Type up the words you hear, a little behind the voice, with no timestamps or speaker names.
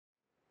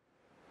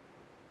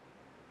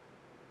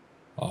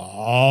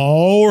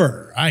All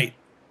right.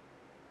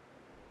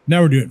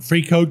 Now we're doing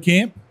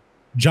freeCodeCamp,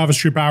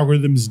 JavaScript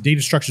algorithms,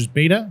 data structures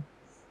beta.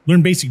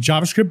 Learn basic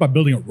JavaScript by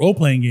building a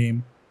role-playing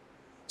game.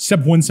 Step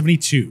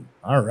 172.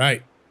 All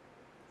right.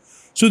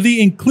 So the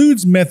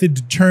includes method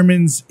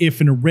determines if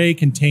an array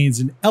contains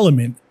an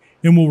element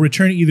and will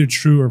return either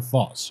true or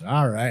false.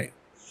 All right.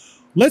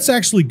 Let's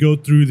actually go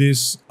through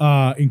this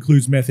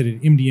includes method in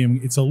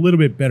MDM. It's a little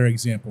bit better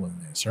example in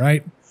this, all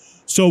right?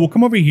 So we'll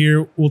come over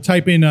here. We'll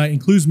type in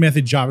includes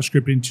method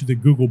JavaScript into the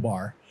Google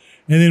bar,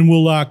 and then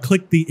we'll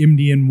click the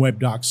MDM web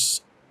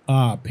docs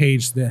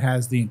page that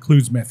has the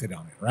includes method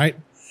on it, right?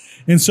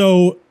 And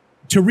so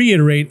to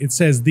reiterate, it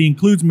says the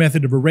includes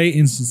method of array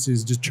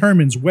instances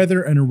determines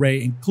whether an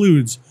array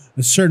includes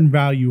a certain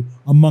value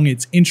among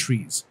its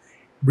entries,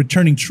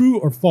 returning true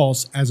or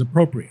false as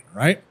appropriate,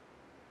 right?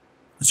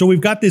 So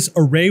we've got this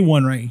array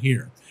one right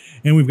here,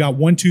 and we've got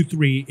 1, 2,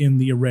 3 in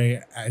the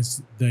array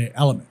as the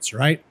elements,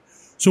 right?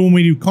 So when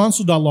we do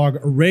console.log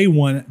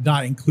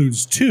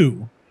array1.includes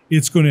 2,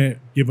 it's going to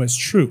give us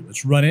true.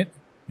 Let's run it,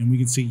 and we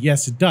can see,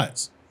 yes, it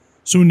does.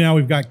 So now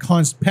we've got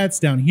const pets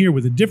down here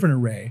with a different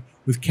array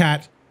with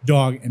cat,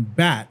 dog, and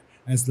bat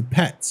as the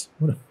pets.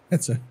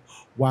 That's a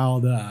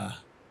wild,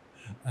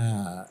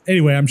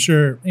 anyway, I'm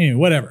sure, anyway,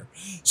 whatever.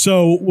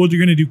 So what you're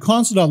going to do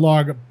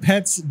console.log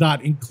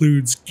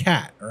pets.includes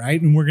cat, all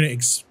right? And we're going to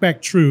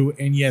expect true,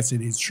 and yes, it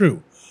is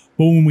true.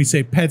 But when we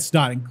say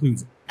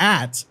pets.includes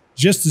at,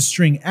 just the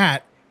string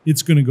at,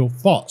 it's going to go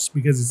false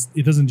because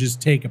it doesn't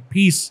just take a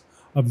piece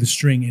of the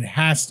string. It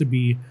has to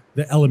be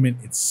the element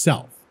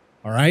itself,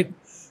 all right?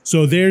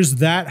 So there's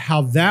that,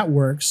 how that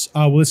works.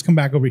 Well, let's come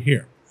back over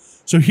here.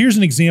 So here's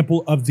an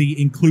example of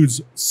the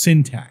includes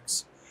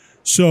syntax.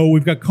 So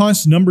we've got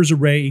const numbers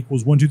array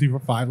equals 1, 2, 3, 4,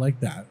 5 like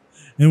that.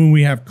 And when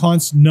we have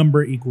const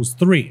number equals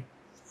 3.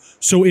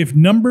 So if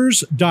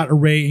numbers dot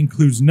array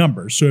includes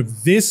numbers, so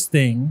if this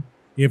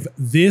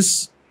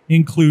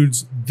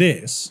includes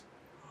this,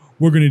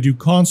 we're going to do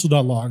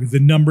console.log, the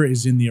number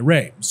is in the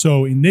array.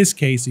 So in this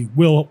case, it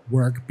will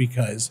work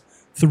because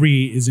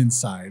 3 is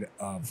inside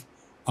of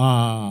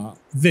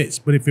this.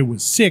 But if it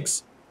was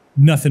 6,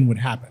 nothing would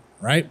happen,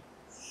 right?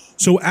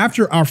 So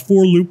after our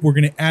for loop, we're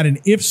going to add an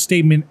if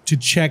statement to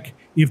check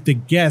if the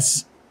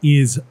guess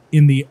is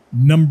in the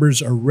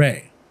numbers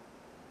array.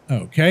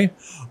 Okay.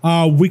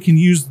 We can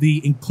use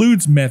the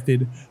includes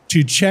method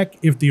to check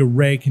if the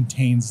array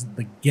contains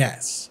the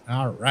guess.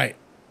 All right.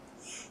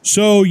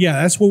 So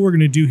yeah, that's what we're going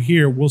to do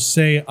here. We'll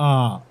say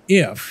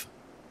if,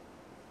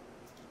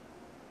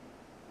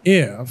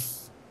 and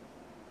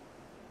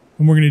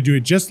we're going to do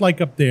it just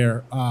like up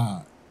there,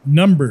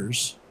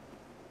 numbers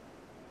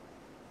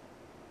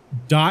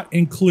dot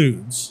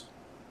includes,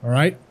 all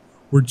right?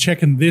 We're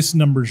checking this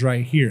numbers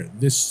right here,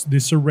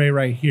 this array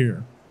right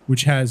here,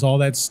 which has all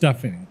that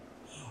stuff in it.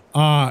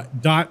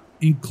 Dot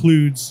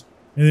includes,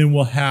 and then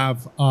we'll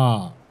have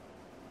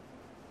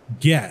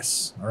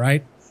guess, all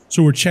right?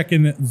 So we're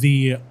checking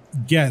the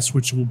guess,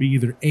 which will be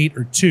either 8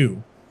 or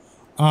 2.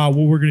 What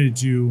we're going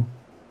to do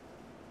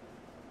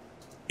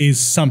is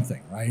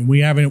something, right? We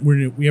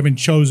haven't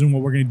chosen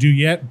what we're going to do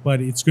yet, but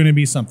it's going to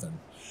be something.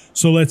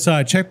 So let's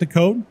check the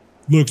code.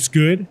 Looks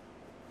good,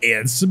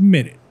 and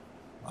submit it.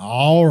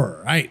 All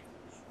right.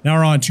 Now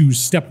we're on to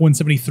step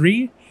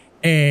 173,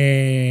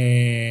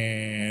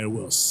 and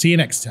we'll see you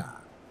next time.